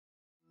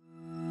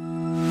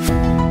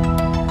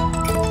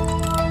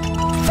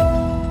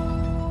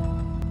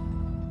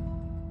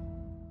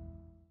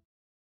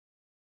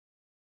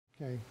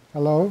Okay.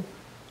 Hello,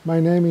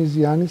 my name is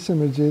Yannis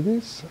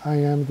SEMERTZIDIS. I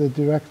am the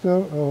director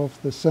of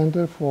the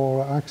Center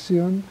for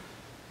Axion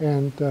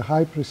and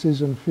High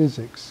Precision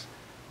Physics.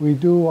 We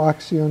do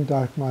axion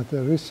dark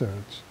matter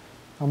research.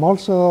 I'm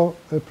also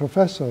a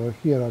professor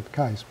here at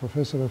KAIST,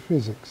 professor of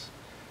physics.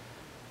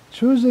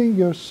 Choosing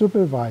your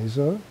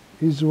supervisor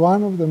is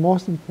one of the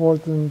most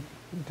important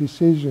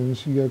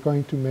decisions you're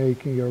going to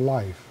make in your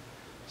life.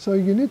 So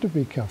you need to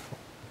be careful.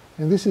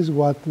 And this is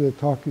what the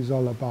talk is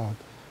all about.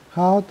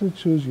 How to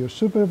choose your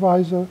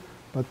supervisor,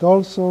 but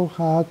also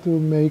how to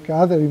make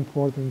other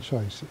important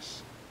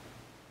choices.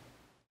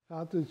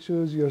 How to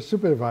choose your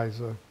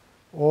supervisor,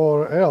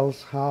 or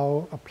else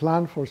how a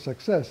plan for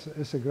success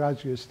as a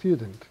graduate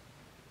student.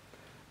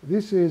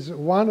 This is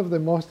one of the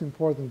most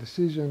important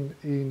decisions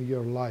in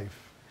your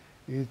life.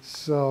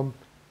 It's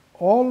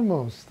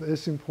almost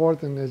as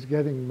important as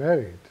getting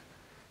married.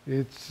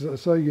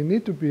 So you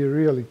need to be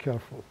really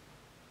careful.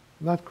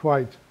 Not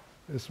quite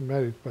as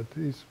married, but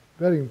it's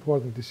very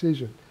important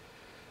decision.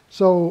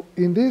 So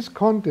in these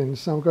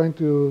contents, I'm going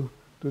to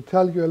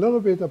tell you a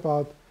little bit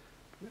about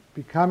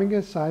becoming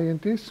a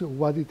scientist,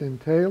 what it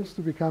entails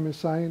to become a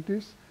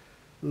scientist.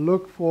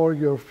 Look for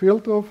your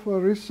field of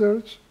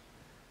research.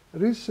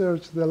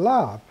 Research the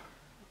lab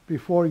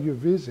before you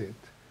visit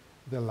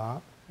the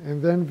lab,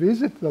 and then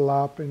visit the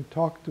lab and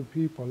talk to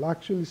people.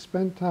 Actually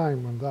spend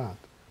time on that.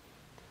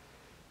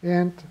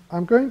 And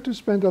I'm going to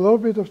spend a little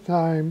bit of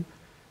time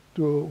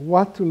to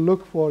what to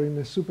look for in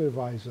a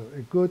supervisor,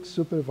 a good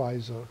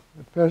supervisor,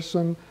 a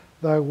person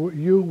that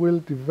you will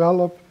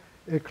develop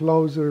a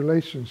close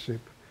relationship.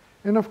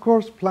 And of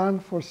course, plan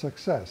for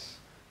success.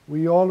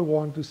 We all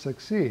want to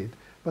succeed,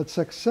 but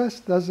success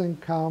doesn't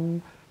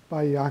come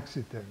by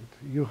accident.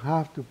 You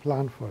have to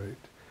plan for it.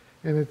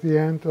 And at the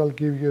end, I'll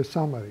give you a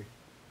summary.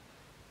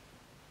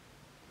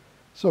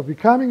 So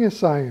becoming a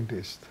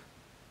scientist.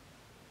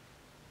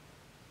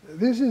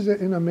 This is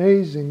an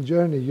amazing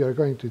journey you're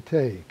going to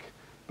take.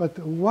 But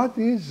what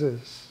is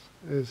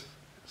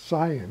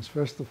science,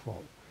 first of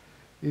all?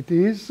 It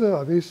is,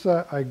 this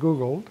I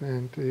Googled,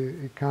 and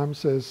it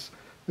comes as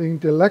the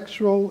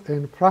intellectual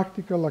and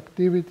practical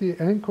activity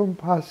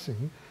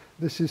encompassing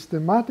the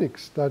systematic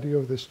study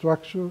of the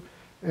structure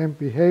and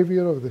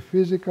behavior of the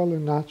physical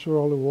and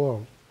natural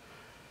world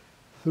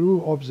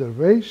through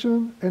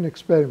observation and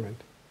experiment.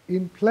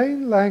 In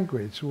plain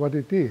language, what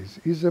it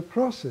is a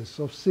process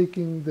of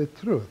seeking the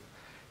truth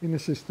in a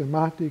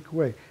systematic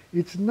way.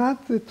 It's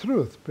not the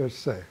truth per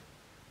se,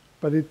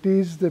 but it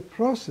is the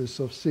process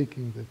of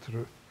seeking the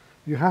truth.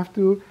 You have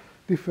to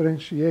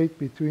differentiate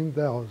between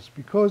those,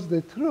 because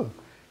the truth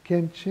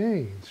can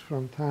change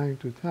from time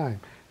to time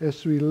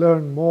as we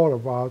learn more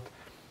about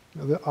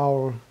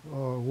our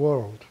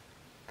world.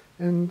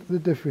 And the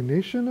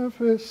definition of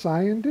a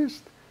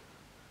scientist,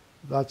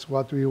 that's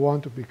what we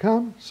want to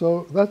become.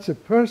 So that's a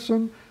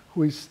person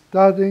who is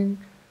studying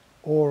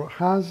or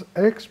has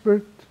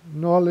expert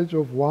knowledge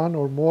of one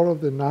or more of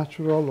the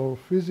natural or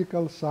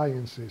physical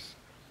sciences.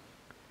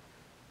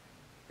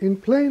 In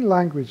plain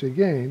language,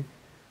 again,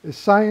 a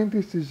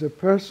scientist is a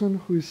person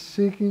who is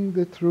seeking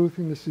the truth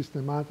in a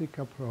systematic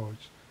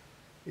approach.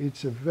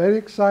 It's a very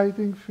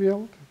exciting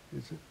field.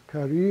 It's a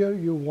career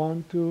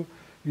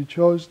you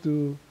chose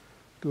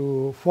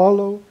to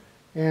follow,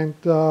 and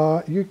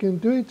you can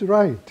do it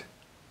right.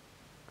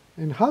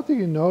 And how do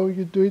you know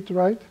you do it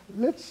right?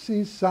 Let's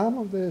see some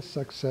of the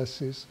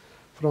successes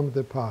from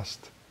the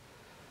past.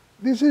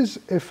 This is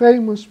a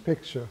famous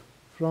picture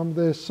from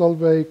the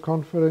Solvay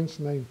Conference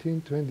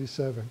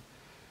 1927.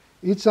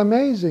 It's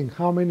amazing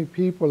how many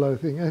people I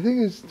think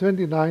it's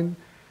 29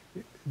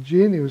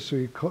 genius,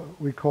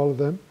 we call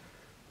them,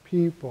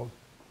 people.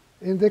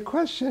 And the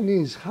question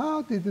is,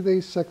 how did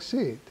they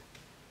succeed?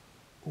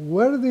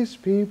 Were these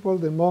people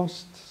the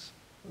most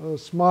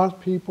smart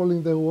people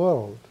in the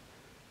world?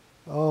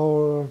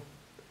 Or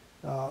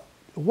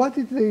what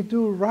did they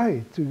do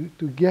right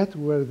to get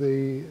where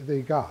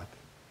they got?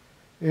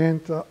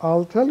 And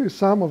I'll tell you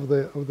some of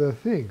the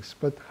things,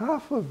 but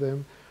half of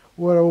them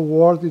were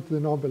awarded the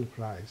Nobel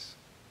Prize.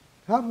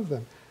 Half of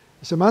them.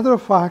 As a matter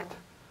of fact,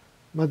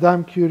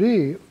 Madame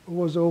Curie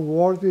was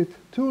awarded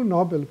 2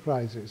 Nobel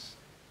Prizes,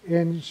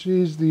 and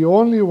she's the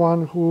only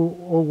one who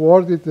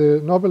awarded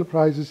the Nobel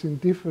Prizes in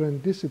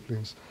different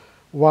disciplines,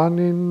 one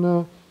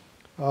in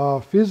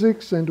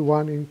physics and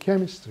one in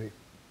chemistry.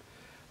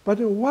 But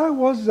what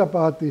was it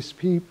about these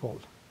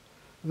people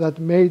that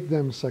made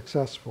them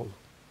successful?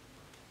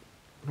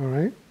 All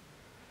right?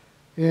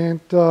 And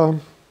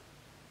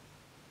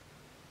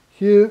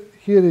here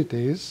it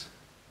is.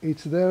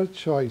 It's their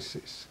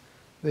choices.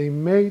 They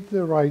made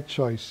the right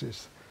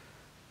choices.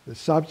 The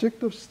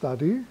subject of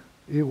study,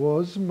 it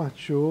was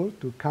mature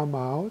to come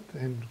out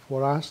and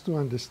for us to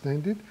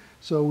understand it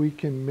so we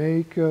can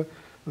make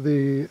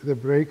the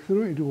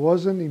breakthrough. It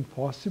wasn't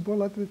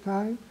impossible at the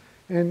time,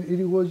 and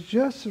it was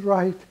just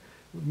right,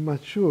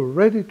 mature,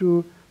 ready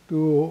to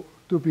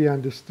be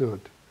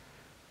understood.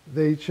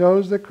 They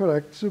chose the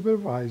correct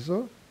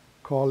supervisor,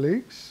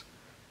 colleagues,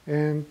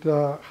 and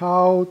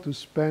how to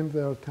spend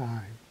their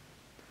time.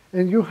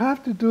 And you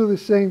have to do the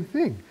same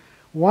thing.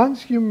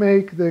 Once you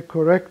make the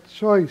correct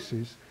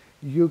choices,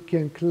 you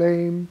can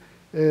claim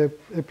a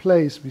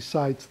place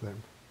besides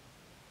them.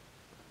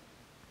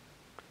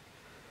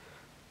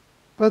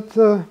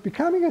 But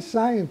becoming a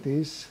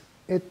scientist,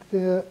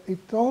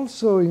 it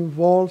also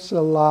involves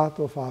a lot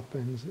of up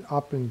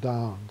and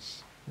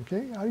downs.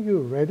 Okay? Are you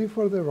ready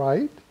for the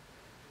ride?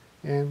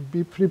 And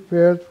be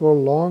prepared for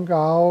long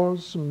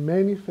hours,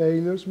 many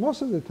failures.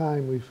 Most of the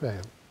time we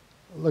fail.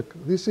 Look,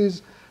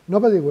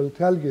 nobody will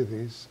tell you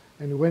this.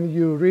 And when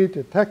you read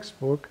a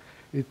textbook,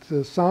 it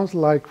sounds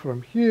like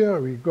from here,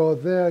 we go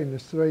there in a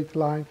straight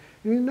line.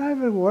 It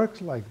never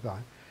works like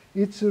that.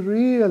 It's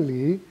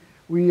really,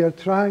 we are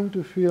trying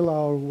to feel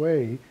our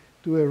way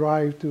to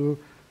arrive to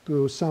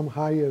some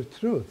higher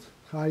truth,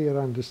 higher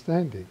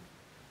understanding.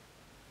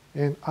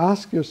 And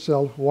ask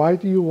yourself, why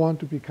do you want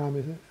to become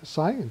a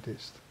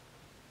scientist?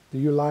 Do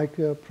you like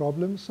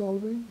problem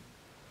solving?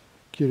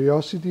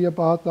 Curiosity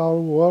about our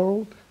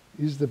world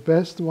is the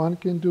best one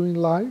can do in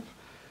life.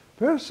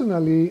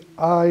 Personally,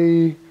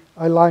 I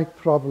like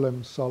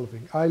problem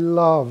solving. I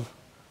love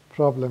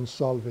problem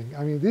solving.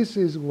 I mean, this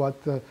is what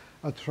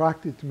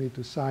attracted me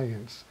to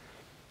science.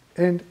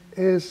 And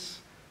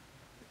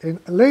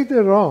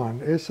later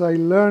on, as I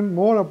learned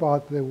more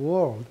about the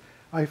world,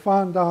 I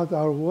found out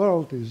our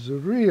world is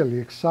really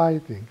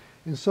exciting.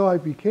 And so I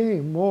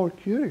became more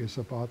curious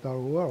about our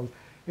world.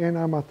 And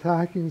I'm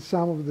attacking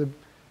some of the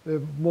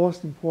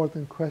most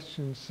important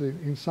questions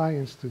in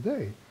science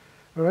today.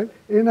 All right?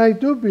 And I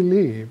do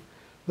believe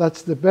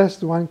that's the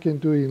best one can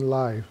do in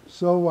life.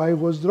 So I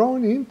was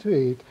drawn into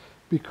it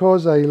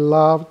because I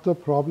loved the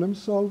problem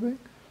solving.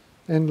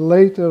 And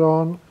later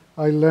on,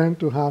 I learned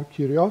to have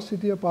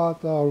curiosity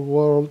about our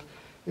world.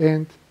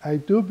 And I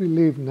do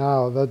believe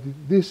now that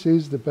this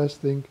is the best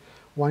thing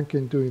one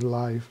can do in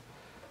life.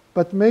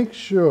 But make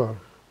sure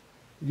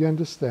you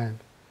understand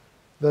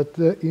that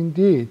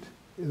indeed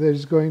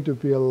there's going to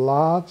be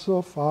lots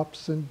of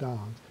ups and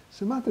downs.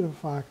 As a matter of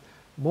fact,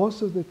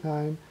 most of the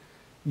time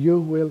you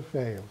will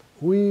fail.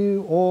 We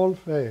all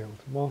failed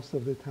most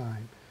of the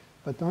time.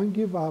 But don't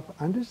give up.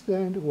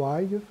 Understand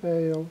why you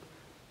failed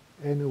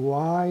and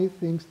why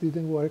things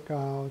didn't work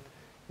out,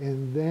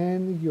 and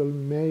then you'll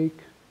make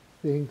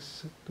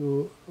things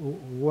to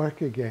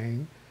work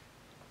again.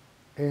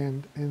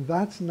 And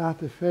that's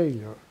not a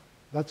failure.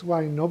 That's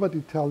why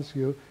nobody tells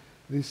you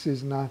this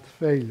is not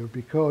failure,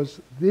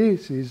 because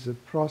this is a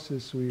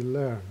process we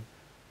learn.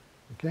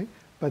 Okay?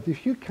 But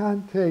if you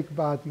can't take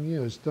bad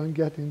news, don't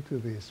get into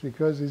this,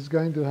 because it's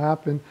going to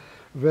happen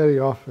very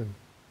often.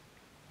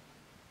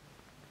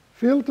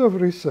 Field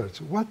of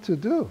research, what to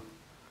do?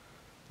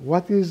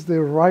 What is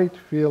the right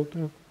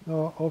field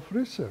of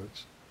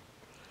research?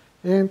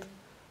 And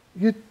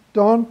you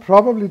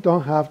probably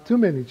don't have too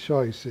many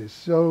choices.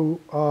 So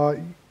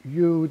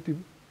you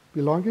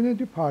belong in a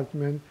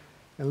department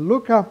and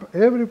look up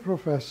every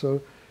professor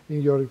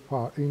in your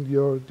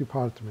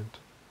department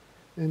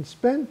and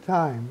spend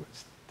time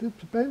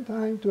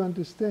to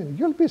understand.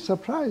 You'll be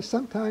surprised.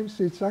 Sometimes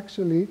it's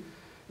actually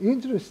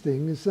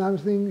interesting. It's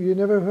something you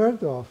never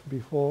heard of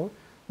before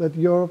that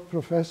your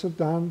professor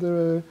down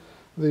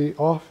the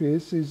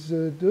office is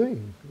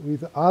doing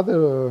with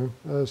other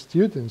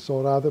students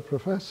or other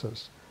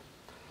professors.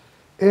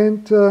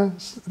 And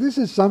this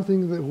is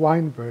something that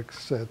Weinberg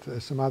said,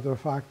 as a matter of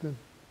fact, the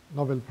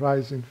Nobel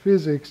Prize in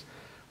Physics,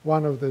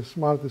 one of the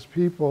smartest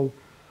people.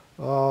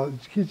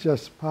 He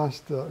just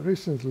passed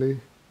recently.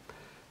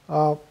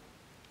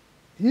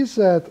 He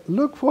said,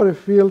 look for a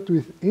field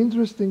with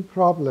interesting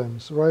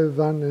problems rather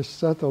than a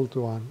settled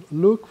one.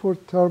 Look for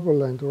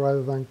turbulent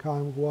rather than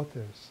calm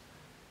waters.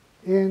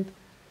 And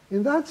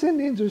that's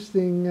an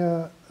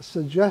interesting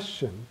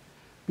suggestion,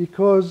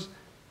 because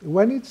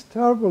when it's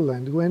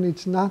turbulent, when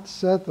it's not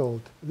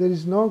settled, there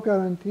is no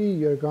guarantee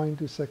you're going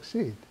to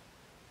succeed.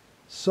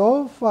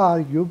 So far,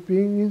 you've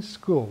been in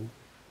school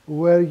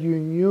where you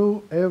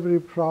knew every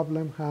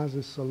problem has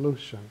a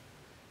solution.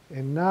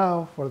 And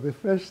now, for the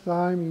first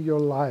time in your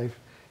life,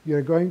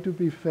 you're going to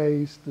be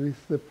faced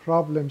with the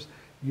problems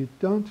you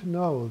don't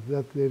know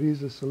that there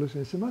is a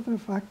solution. As a matter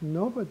of fact,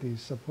 nobody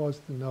is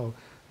supposed to know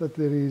that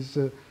there is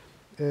a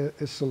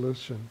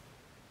solution.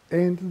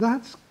 And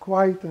that's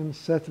quite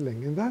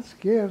unsettling, and that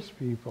scares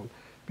people,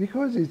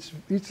 because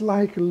it's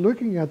like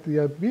looking at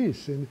the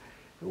abyss, and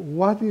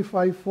what if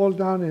I fall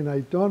down and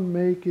I don't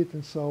make it,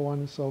 and so on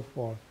and so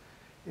forth.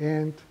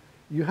 And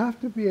you have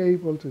to be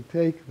able to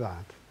take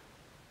that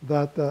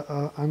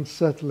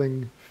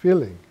unsettling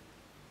feeling.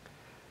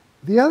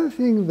 The other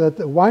thing that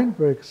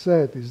Weinberg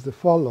said is the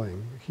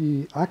following.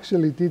 He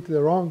actually did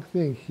the wrong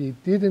thing. He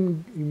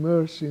didn't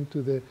immerse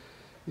into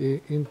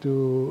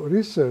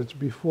research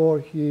before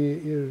he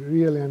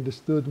really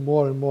understood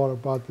more and more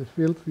about the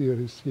field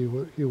theories he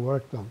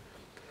worked on.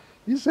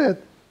 He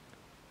said,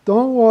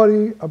 don't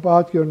worry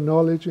about your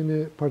knowledge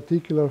in a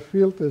particular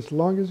field as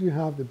long as you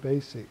have the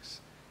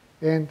basics.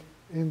 And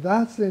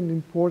that's an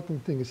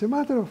important thing. As a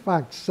matter of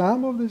fact,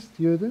 some of the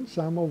students,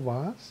 some of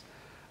us,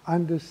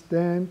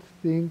 understand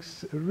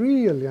things,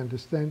 really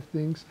understand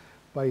things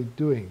by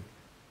doing.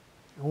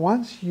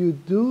 Once you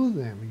do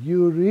them,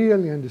 you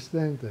really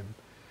understand them.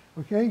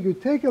 Okay, you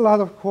take a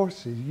lot of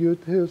courses, you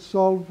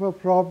solve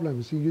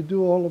problems, you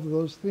do all of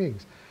those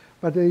things.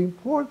 But the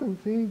important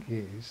thing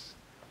is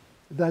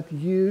that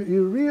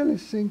it really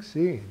sinks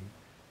in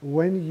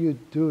when you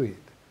do it.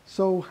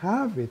 So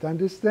have it,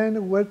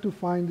 understand where to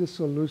find the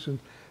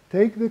solutions,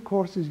 take the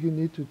courses you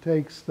need to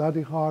take,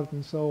 study hard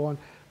and so on,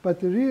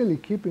 but really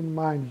keep in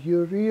mind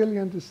you really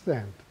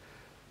understand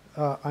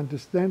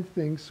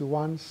things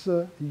once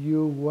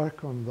you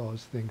work on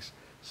those things.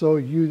 So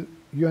you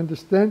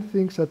understand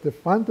things at the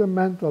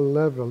fundamental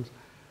levels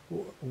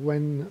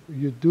when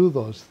you do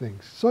those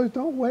things. So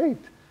don't wait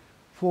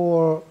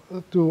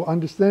to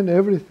understand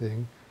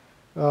everything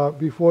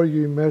before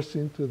you immerse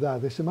into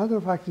that. As a matter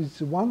of fact, it's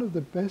one of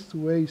the best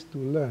ways to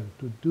learn,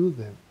 to do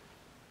them.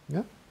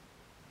 Yeah?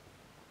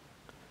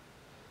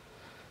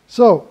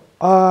 So,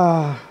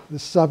 the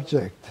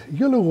subject.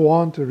 You'll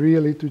want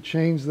really to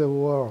change the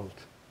world,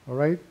 all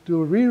right?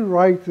 To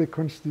rewrite the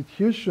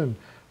Constitution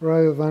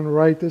rather than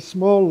write a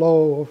small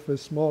law of a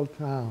small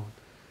town.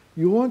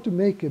 You want to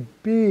make a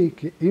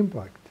big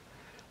impact.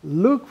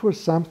 Look for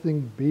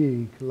something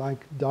big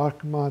like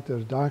dark matter,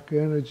 dark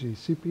energy,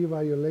 CP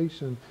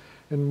violation,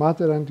 and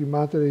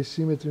matter-antimatter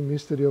asymmetry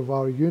mystery of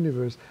our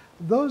universe.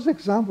 Those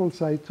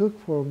examples I took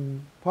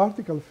from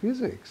particle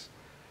physics,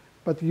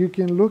 but you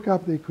can look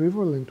up the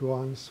equivalent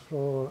ones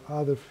for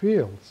other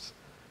fields.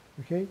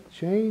 Okay,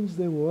 change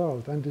the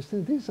world.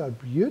 Understand these are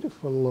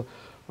beautiful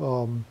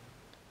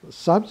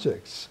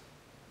subjects.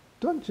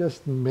 Don't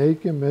just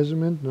make a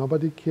measurement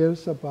nobody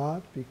cares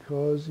about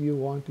because you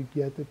want to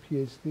get a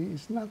PhD.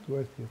 It's not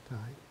worth your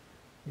time.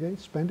 Okay,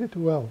 spend it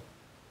well.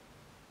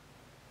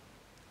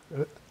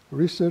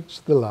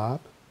 Research the lab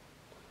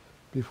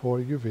before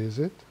you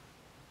visit.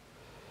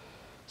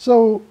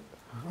 So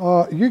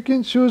you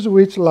can choose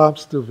which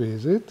labs to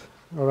visit,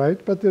 all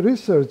right, but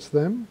research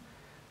them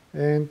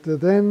and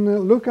then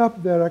look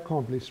up their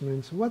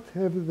accomplishments. What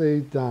have they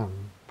done?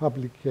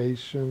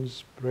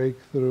 Publications,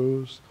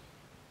 breakthroughs.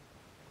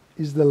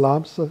 Is the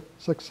lab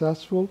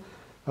successful?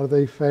 Are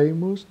they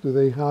famous? Do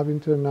they have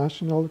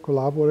international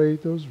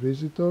collaborators,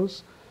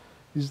 visitors?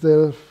 Is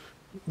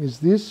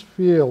this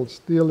field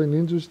still an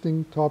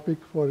interesting topic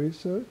for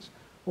research,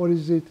 or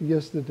is it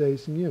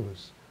yesterday's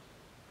news?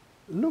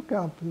 Look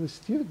up the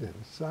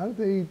students. Are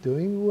they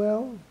doing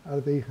well? Are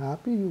they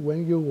happy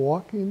when you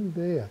walk in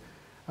there?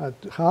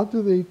 How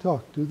do they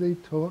talk? Do they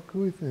talk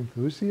with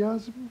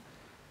enthusiasm?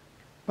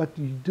 But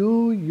you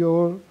do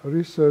your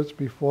research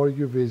before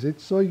you visit,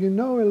 so you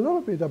know a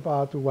little bit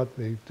about what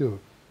they do.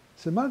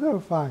 As a matter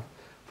of fact,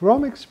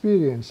 from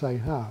experience I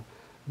have,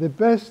 the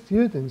best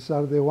students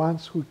are the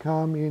ones who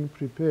come in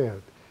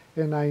prepared.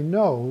 And I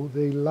know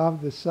they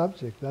love the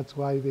subject, that's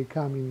why they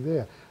come in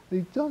there.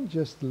 They don't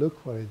just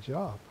look for a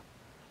job.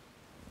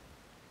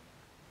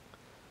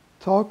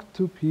 Talk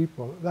to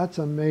people. That's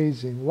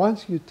amazing.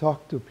 Once you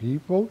talk to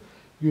people,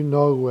 you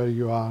know where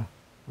you are.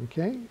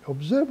 Okay?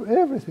 Observe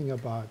everything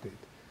about it.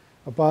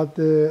 About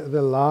the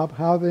lab,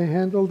 how they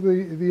handle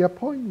the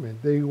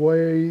appointment, the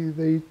way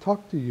they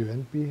talk to you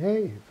and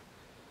behave.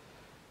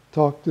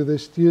 Talk to the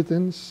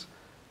students.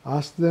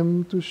 Ask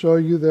them to show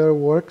you their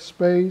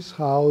workspace,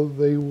 how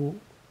they,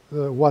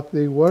 what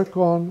they work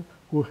on,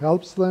 who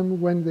helps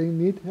them when they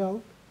need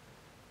help.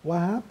 What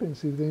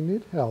happens if they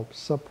need help?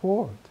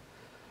 Support.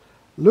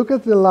 Look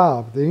at the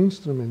lab, the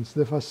instruments,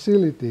 the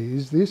facility.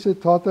 Is this a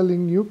totally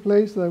new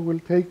place that will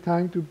take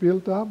time to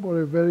build up,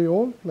 or a very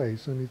old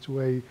place on its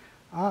way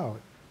out?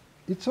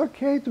 It's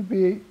okay to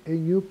be a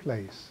new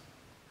place.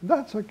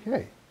 That's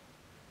okay.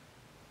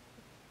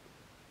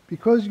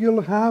 Because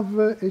you'll have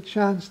a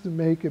chance to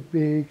make a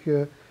big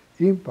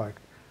impact.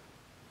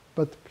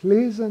 But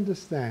please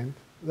understand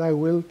that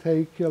will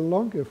take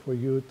longer for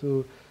you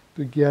to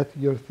get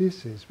your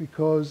thesis,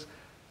 because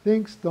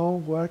things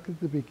don't work at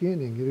the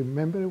beginning.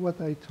 Remember what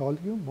I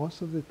told you?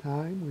 Most of the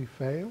time we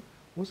fail.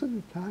 Most of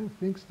the time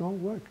things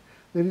don't work.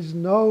 There is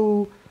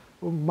no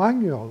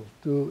manual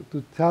to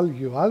tell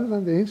you, other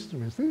than the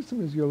instruments. The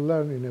instruments you'll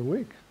learn in a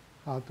week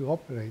how to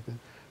operate them.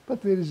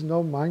 But there is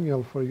no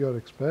manual for your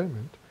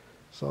experiment.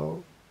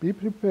 So be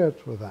prepared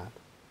for that.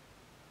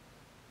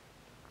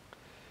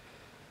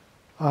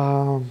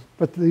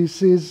 But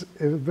this is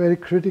a very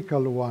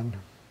critical one.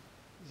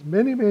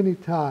 Many, many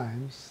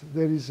times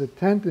there is a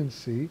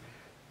tendency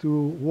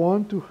to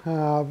want to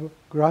have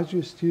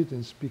graduate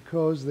students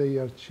because they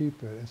are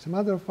cheaper. As a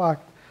matter of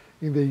fact,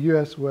 in the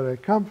US where I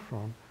come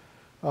from,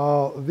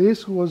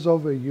 this was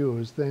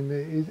overused,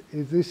 and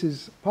this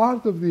is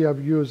part of the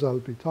abuse I'll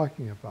be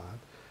talking about.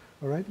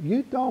 All right?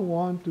 You don't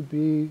want to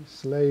be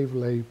slave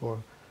labor,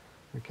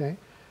 okay?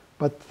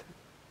 But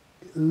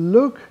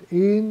look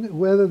in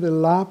whether the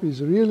lab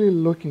is really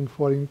looking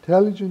for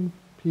intelligent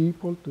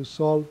people to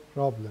solve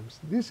problems.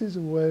 This is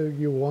where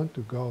you want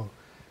to go,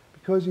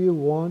 because you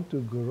want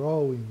to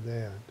grow in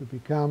there, to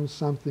become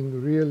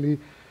something really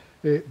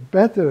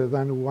better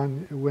than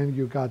when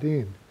you got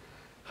in.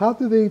 How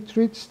do they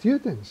treat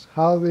students?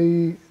 How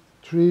they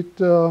treat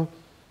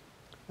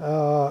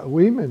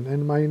women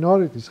and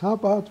minorities? How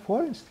about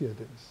foreign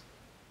students?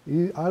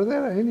 Are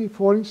there any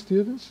foreign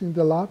students in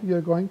the lab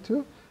you're going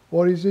to?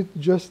 Or is it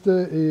just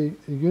a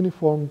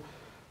uniform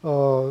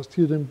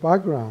student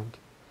background?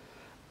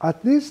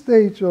 At this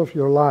stage of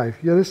your life,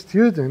 you're a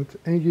student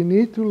and you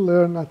need to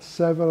learn at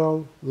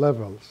several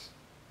levels.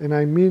 And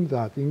I mean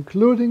that,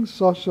 including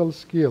social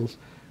skills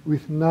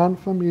with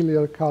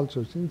non-familiar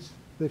cultures in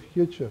the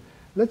future.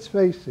 Let's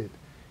face it,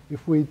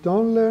 if we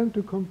don't learn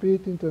to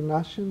compete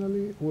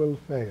internationally, we'll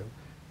fail.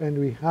 And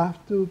we have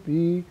to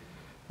be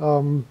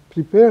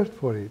prepared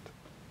for it.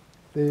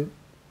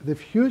 The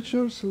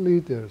future's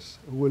leaders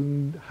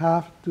will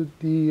have to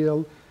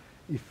deal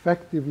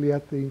effectively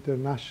at the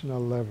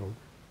international level.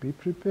 Be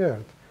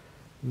prepared.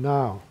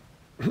 Now,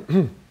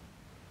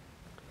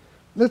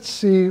 let's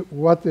see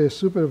what a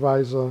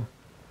supervisor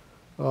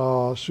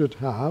should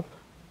have.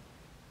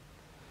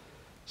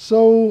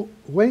 So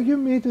when you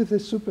meet with a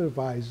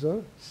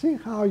supervisor, see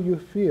how you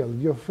feel.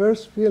 Your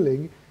first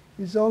feeling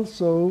is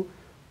also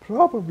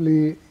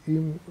probably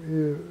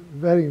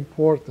very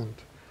important.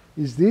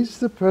 Is this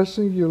the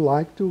person you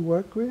like to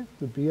work with,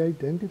 to be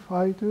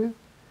identified with?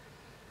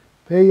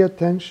 Pay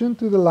attention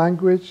to the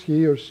language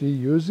he or she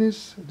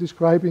uses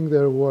describing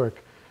their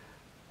work.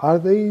 Are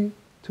they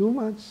too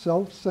much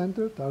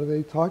self-centered? Are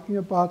they talking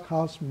about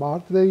how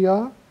smart they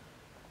are?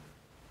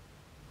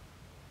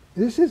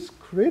 This is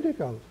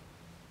critical.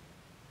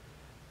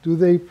 Do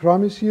they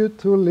promise you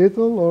too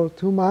little or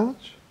too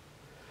much?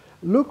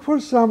 Look for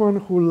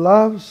someone who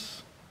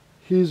loves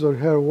his or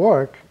her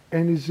work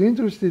and is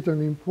interested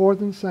in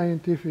important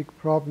scientific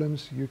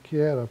problems you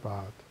care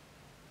about.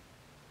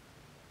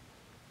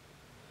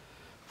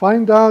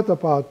 Find out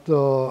about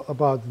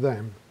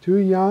them. Too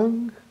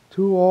young?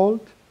 Too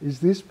old? Is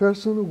this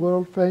person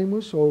world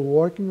famous or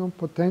working on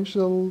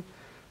potential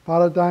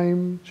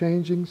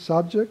paradigm-changing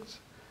subjects?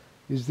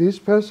 Is this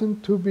person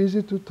too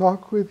busy to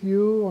talk with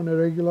you on a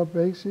regular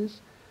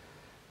basis?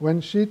 When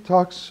she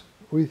talks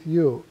with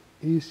you,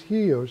 is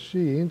he or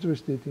she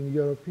interested in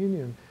your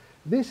opinion?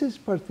 This is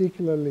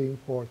particularly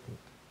important.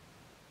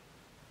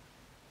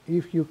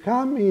 If you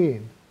come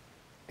in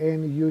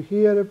and you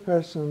hear a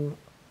person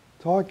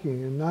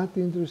talking and not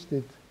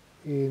interested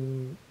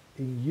in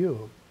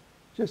you,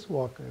 just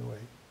walk away.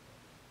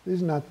 This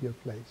is not your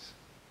place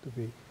to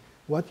be.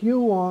 What you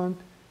want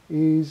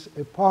is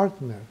a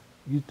partner.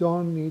 You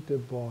don't need a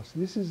boss.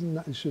 This is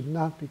not, it should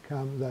not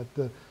become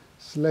that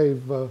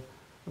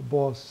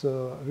slave-boss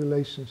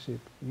relationship.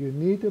 You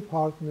need a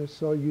partner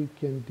so you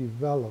can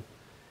develop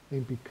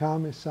and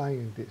become a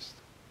scientist.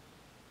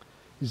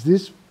 Is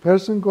this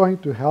person going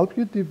to help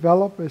you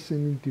develop as an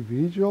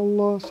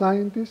individual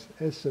scientist,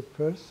 as a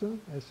person,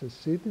 as a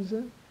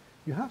citizen?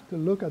 You have to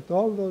look at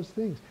all those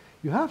things.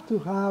 You have to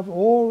have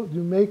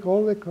you make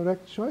all the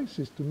correct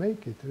choices to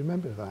make it.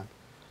 Remember that.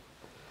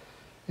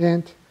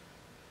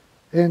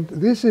 And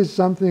this is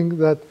something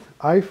that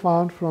I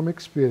found from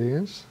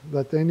experience,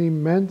 that any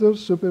mentor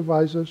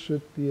supervisor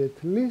should be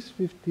at least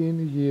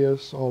 15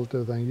 years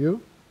older than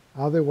you.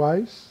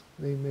 Otherwise,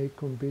 they may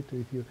compete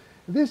with you.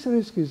 This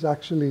risk is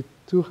actually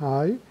too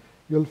high.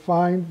 You'll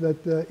find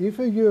that if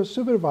your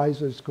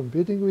supervisor is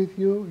competing with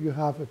you, you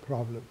have a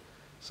problem.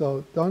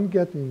 So don't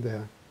get in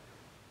there.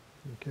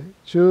 Okay?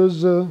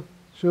 Choose a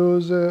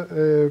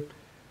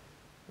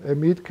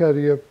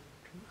mid-career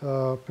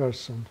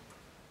person.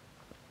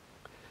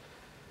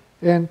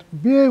 And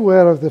be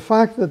aware of the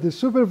fact that the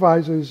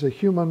supervisor is a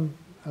human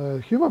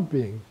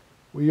being.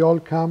 We all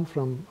come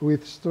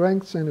with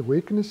strengths and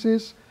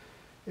weaknesses,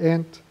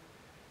 and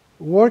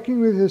working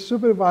with a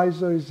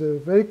supervisor is a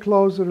very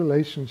close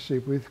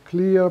relationship with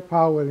clear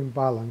power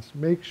imbalance.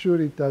 Make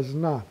sure it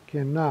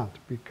cannot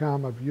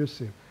become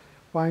abusive.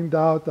 Find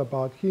out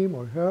about him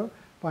or her.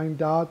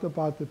 Find out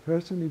about the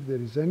person if there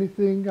is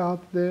anything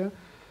out there.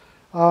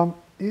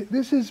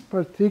 This is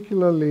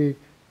particularly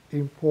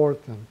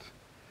important.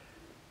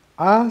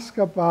 Ask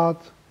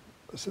about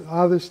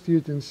other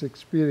students'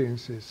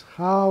 experiences.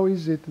 How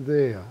is it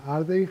there?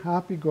 Are they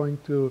happy going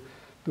to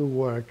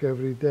work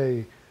every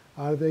day?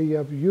 Are they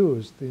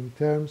abused in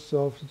terms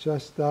of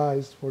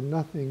chastised for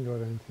nothing or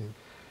anything?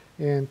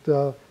 And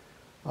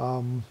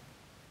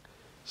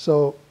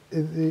so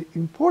the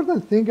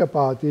important thing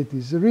about it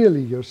is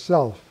really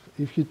yourself.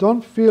 If you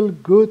don't feel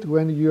good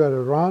when you are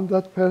around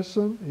that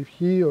person, if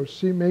he or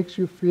she makes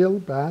you feel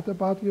bad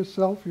about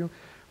yourself,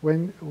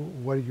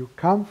 where you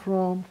come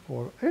from,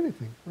 for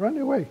anything, run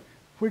away.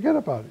 Forget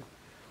about it.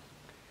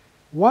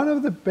 One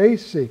of the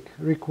basic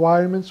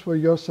requirements for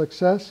your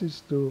success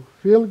is to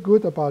feel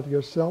good about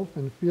yourself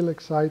and feel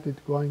excited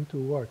going to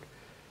work.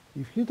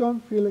 If you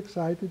don't feel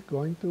excited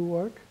going to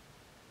work,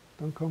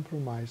 don't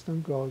compromise,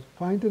 don't go.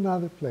 Find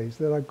another place.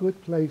 There are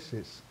good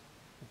places.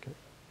 Okay?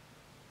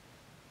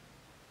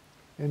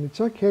 And it's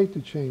okay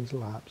to change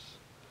labs.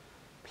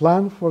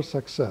 Plan for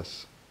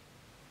success.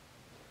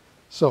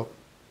 So,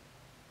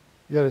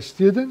 you're a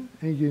student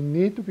and you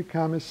need to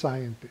become a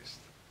scientist.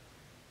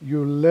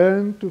 You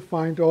learn to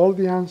find all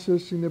the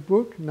answers in the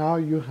book. Now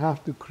you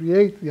have to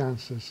create the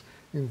answers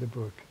in the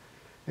book.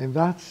 And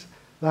that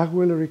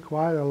will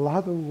require a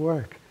lot of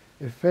work,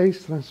 a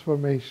phase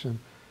transformation.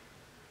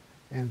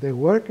 And the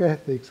work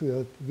ethics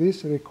that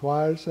this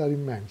requires are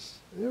immense.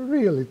 They're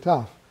really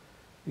tough.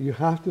 You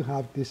have to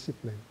have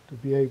discipline to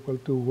be able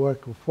to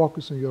work or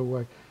focus on your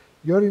work.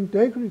 Your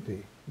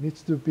integrity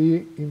needs to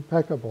be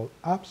impeccable.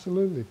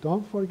 Absolutely.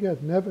 Don't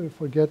forget, never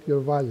forget your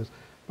values.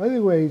 By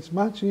the way, it's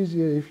much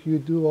easier if you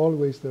do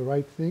always the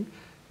right thing.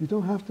 You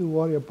don't have to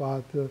worry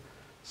about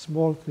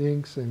small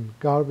things and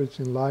garbage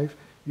in life.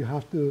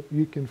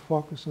 You can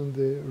focus on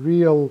the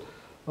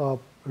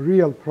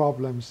real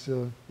problems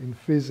in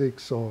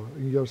physics or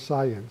in your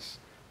science.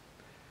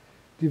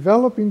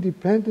 Develop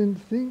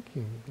independent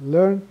thinking.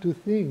 Learn to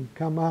think.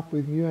 Come up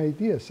with new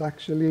ideas.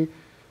 Actually,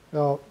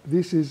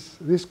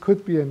 this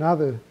could be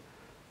another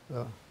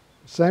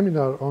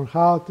seminar on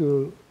how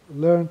to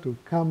learn to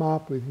come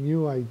up with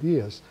new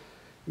ideas.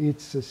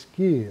 It's a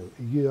skill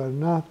you are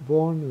not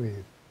born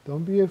with.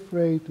 Don't be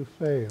afraid to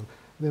fail.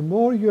 The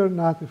more you're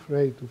not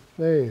afraid to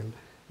fail,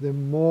 the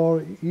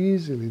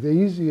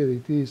easier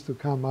it is to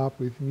come up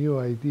with new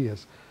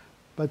ideas.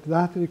 But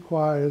that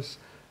requires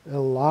a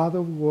lot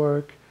of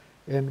work,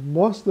 and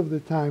most of the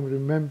time,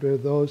 remember,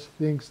 those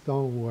things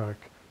don't work.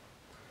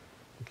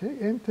 Okay?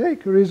 And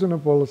take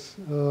reasonable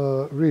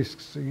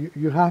risks.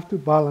 You have to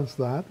balance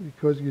that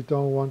because you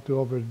don't want to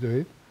overdo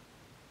it.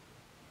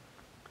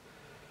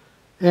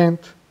 And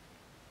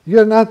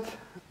you're not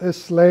a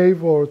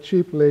slave or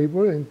cheap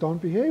labor, and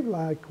don't behave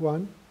like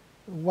one.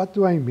 What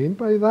do I mean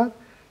by that?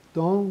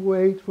 Don't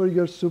wait for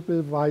your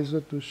supervisor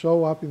to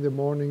show up in the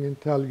morning and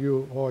tell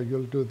you, oh,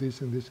 you'll do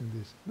this and this and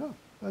this. No,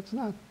 that's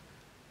not.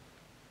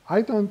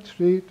 I don't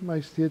treat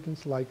my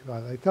students like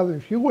that. I tell them,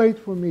 if you wait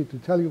for me to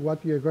tell you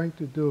what you're going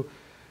to do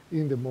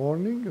in the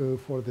morning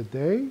for the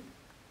day,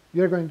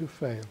 you're going to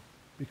fail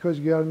because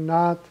you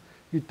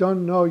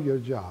don't know your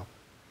job.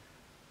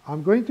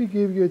 I'm going to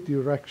give you a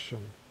direction,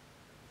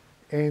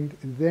 and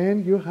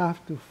then you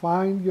have to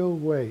find your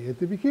way. At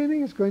the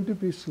beginning, it's going to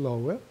be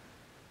slower,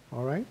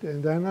 all right?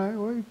 And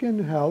then we can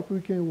help,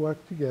 we can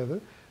work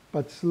together,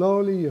 but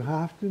slowly you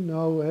have to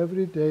know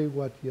every day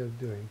what you're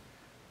doing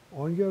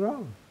on your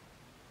own.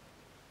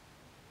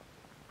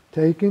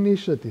 Take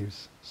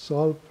initiatives,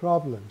 solve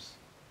problems.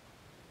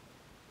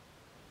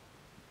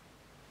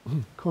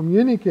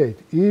 Communicate,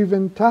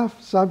 even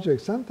tough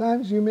subjects.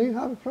 Sometimes you may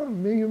have a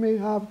problem, you may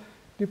have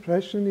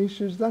depression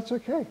issues, that's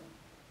okay.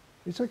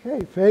 It's okay.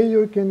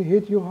 Failure can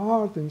hit you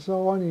hard and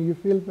so on, and you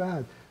feel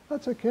bad.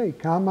 That's okay.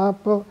 Come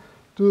up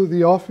to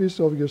the office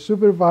of your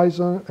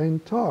supervisor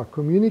and talk.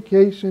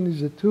 Communication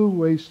is a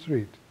two-way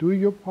street. Do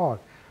your part.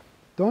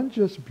 Don't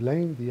just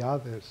blame the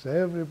others.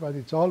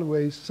 It's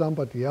always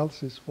somebody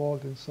else's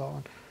fault and so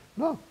on.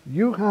 No,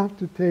 you have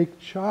to take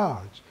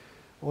charge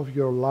of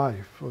your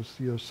life, of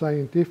your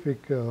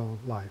scientific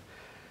life.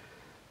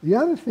 The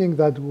other thing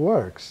that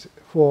works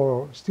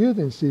for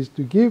students is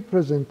to give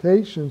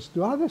presentations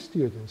to other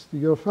students, to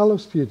your fellow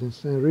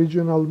students in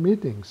regional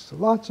meetings,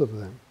 lots of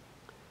them.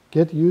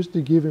 Get used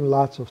to giving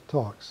lots of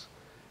talks.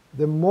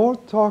 The more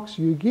talks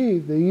you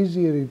give, the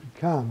easier it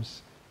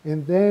becomes.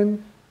 And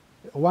then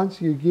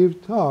once you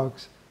give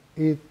talks,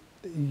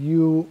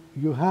 you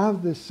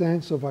have the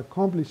sense of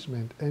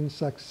accomplishment, and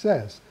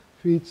success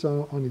feeds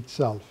on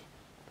itself.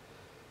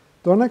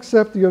 Don't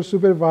accept your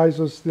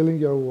supervisor stealing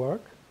your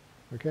work.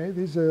 Okay,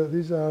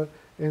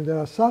 and there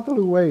are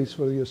subtle ways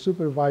for your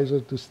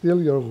supervisor to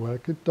steal your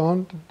work.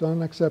 Don't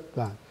accept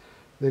that.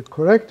 The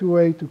correct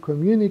way to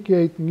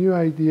communicate new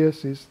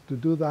ideas is to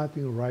do that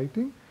in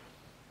writing,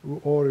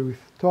 or with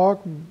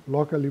talk,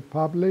 locally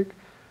public,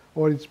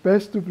 or it's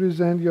best to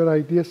present your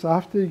ideas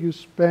after you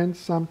spend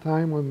some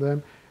time on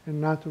them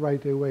and not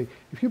right away.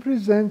 If you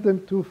present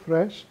them too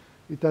fresh,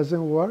 it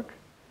doesn't work.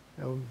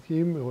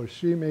 Him or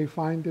she may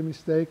find a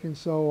mistake and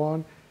so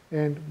on.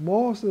 And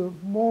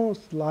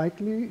most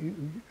likely,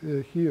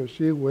 he or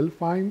she will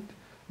find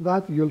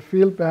that. You'll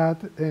feel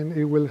bad, and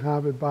it will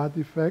have a bad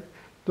effect.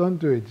 Don't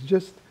do it.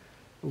 Just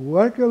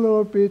work a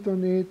little bit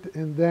on it,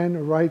 and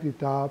then write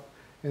it up,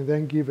 and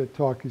then give a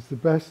talk. It's the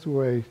best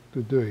way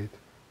to do it,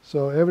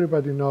 so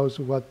everybody knows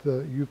what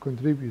you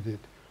contributed.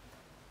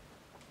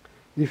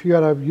 If you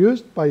are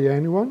abused by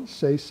anyone,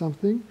 say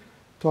something.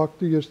 Talk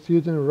to your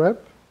student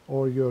rep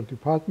or your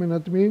department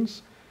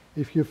admins.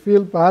 If you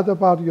feel bad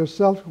about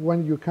yourself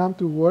when you come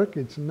to work,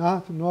 it's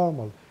not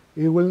normal.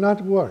 It will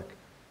not work.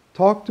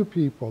 Talk to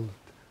people.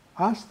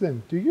 Ask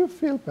them, do you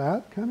feel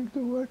bad coming to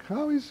work?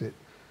 How is it?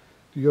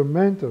 To your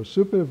mentor,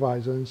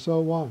 supervisor, and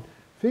so on.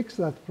 Fix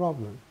that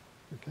problem.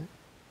 Okay?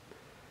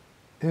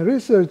 And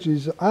research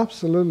is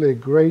absolutely a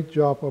great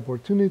job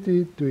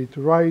opportunity. Do it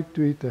right.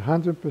 Do it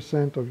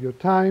 100% of your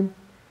time.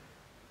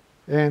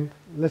 And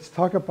let's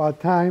talk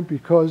about time,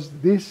 because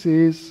this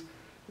is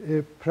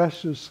a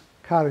precious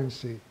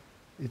currency.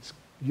 It's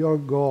your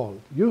gold.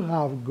 You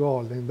have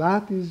gold, and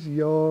that is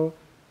your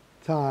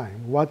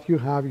time, what you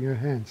have in your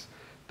hands.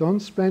 Don't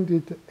spend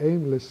it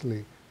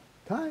aimlessly.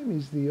 Time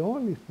is the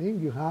only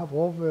thing you have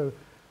over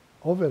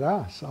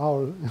us,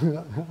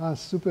 our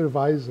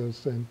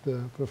supervisors and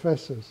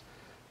professors.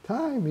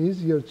 Time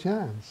is your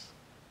chance.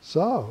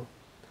 So,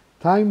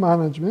 time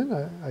management,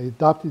 I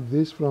adopted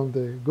this from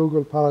the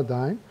Google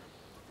paradigm.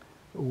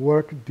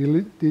 work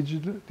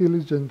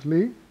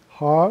diligently,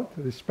 hard,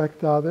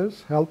 respect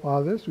others, help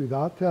others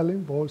without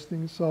telling,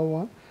 boasting, and so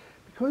on,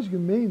 because you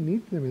may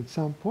need them at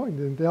some point,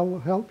 and they'll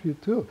help you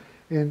too.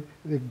 And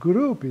the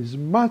group is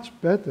much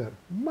better,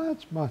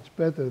 much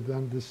better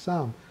than the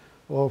sum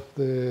of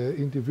the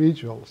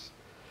individuals,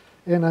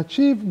 and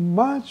achieve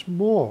much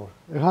more,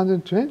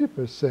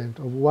 120%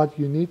 of what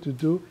you need to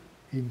do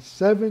in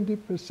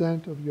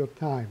 70% of your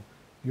time.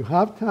 You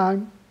have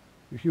time.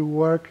 If you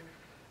work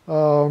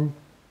a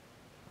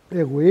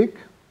week,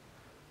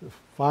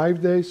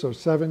 5 days or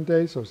 7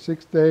 days or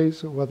 6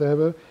 days or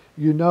whatever,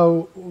 you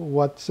know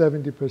what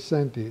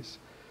 70% is.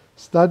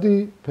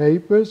 Study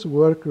papers,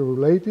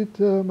 work-related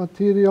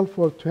material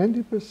for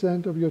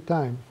 20% of your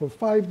time. For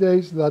 5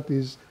 days, that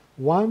is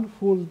 1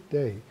 full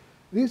day.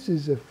 This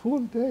is a full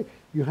day.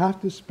 You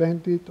have to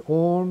spend it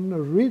on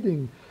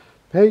reading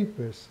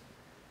papers.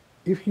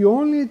 If you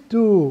only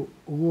do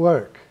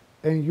work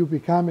and you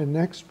become an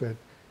expert,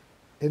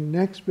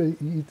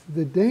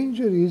 the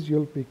danger is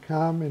you'll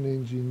become an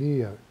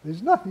engineer.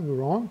 There's nothing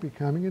wrong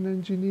becoming an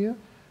engineer,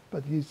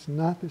 but he's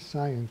not a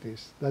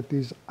scientist that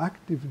is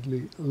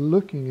actively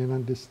looking and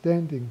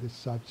understanding the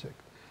subject.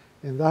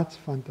 And that's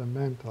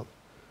fundamental.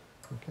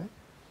 Okay?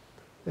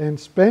 And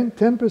spend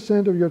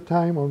 10% of your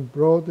time on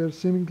broader,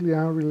 seemingly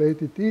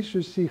unrelated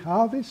issues. See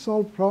how they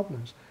solve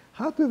problems.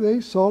 How do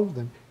they solve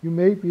them? You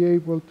may be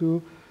able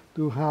to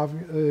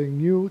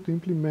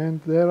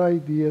implement their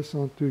ideas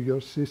onto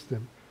your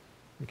system.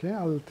 Okay,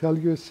 I'll tell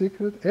you a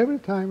secret. Every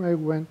time I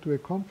went to a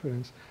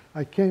conference,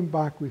 I came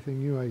back with a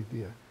new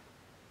idea.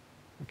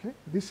 Okay,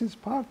 this is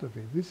part of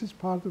it. This is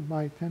part of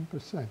my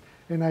 10%.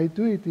 And I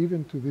do it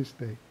even to this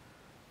day.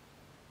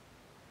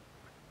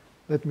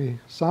 Let me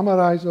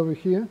summarize over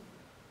here.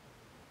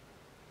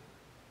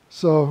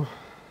 So,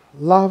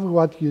 love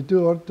what you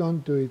do or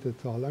don't do it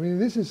at all. I mean,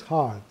 this is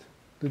hard.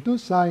 To do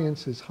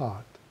science is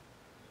hard.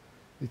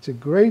 It's a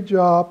great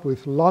job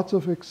with lots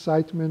of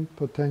excitement,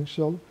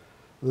 potential.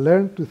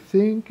 Learn to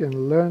think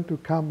and learn to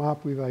come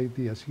up with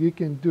ideas. You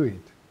can do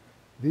it.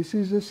 This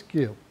is a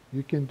skill.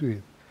 You can do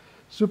it.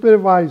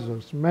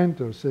 Supervisors,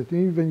 mentors, and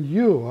even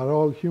you are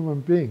all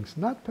human beings,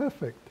 not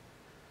perfect.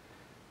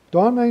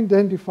 Don't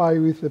identify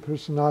with the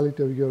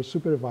personality of your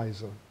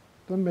supervisor.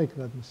 Don't make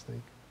that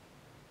mistake.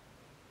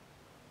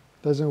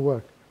 Doesn't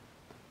work.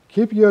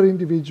 Keep your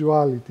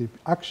individuality.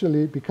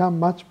 Actually, become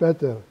much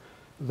better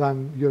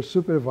than your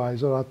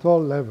supervisor at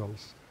all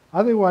levels.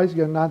 Otherwise,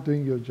 you're not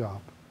doing your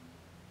job.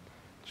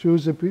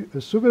 Choose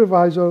a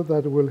supervisor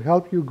that will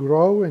help you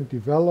grow and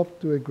develop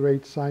to a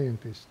great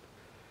scientist.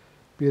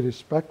 Be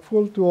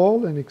respectful to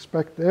all and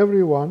expect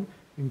everyone,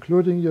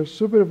 including your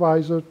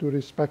supervisor, to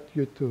respect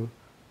you too.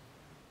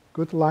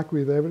 Good luck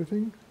with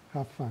everything.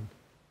 Have fun.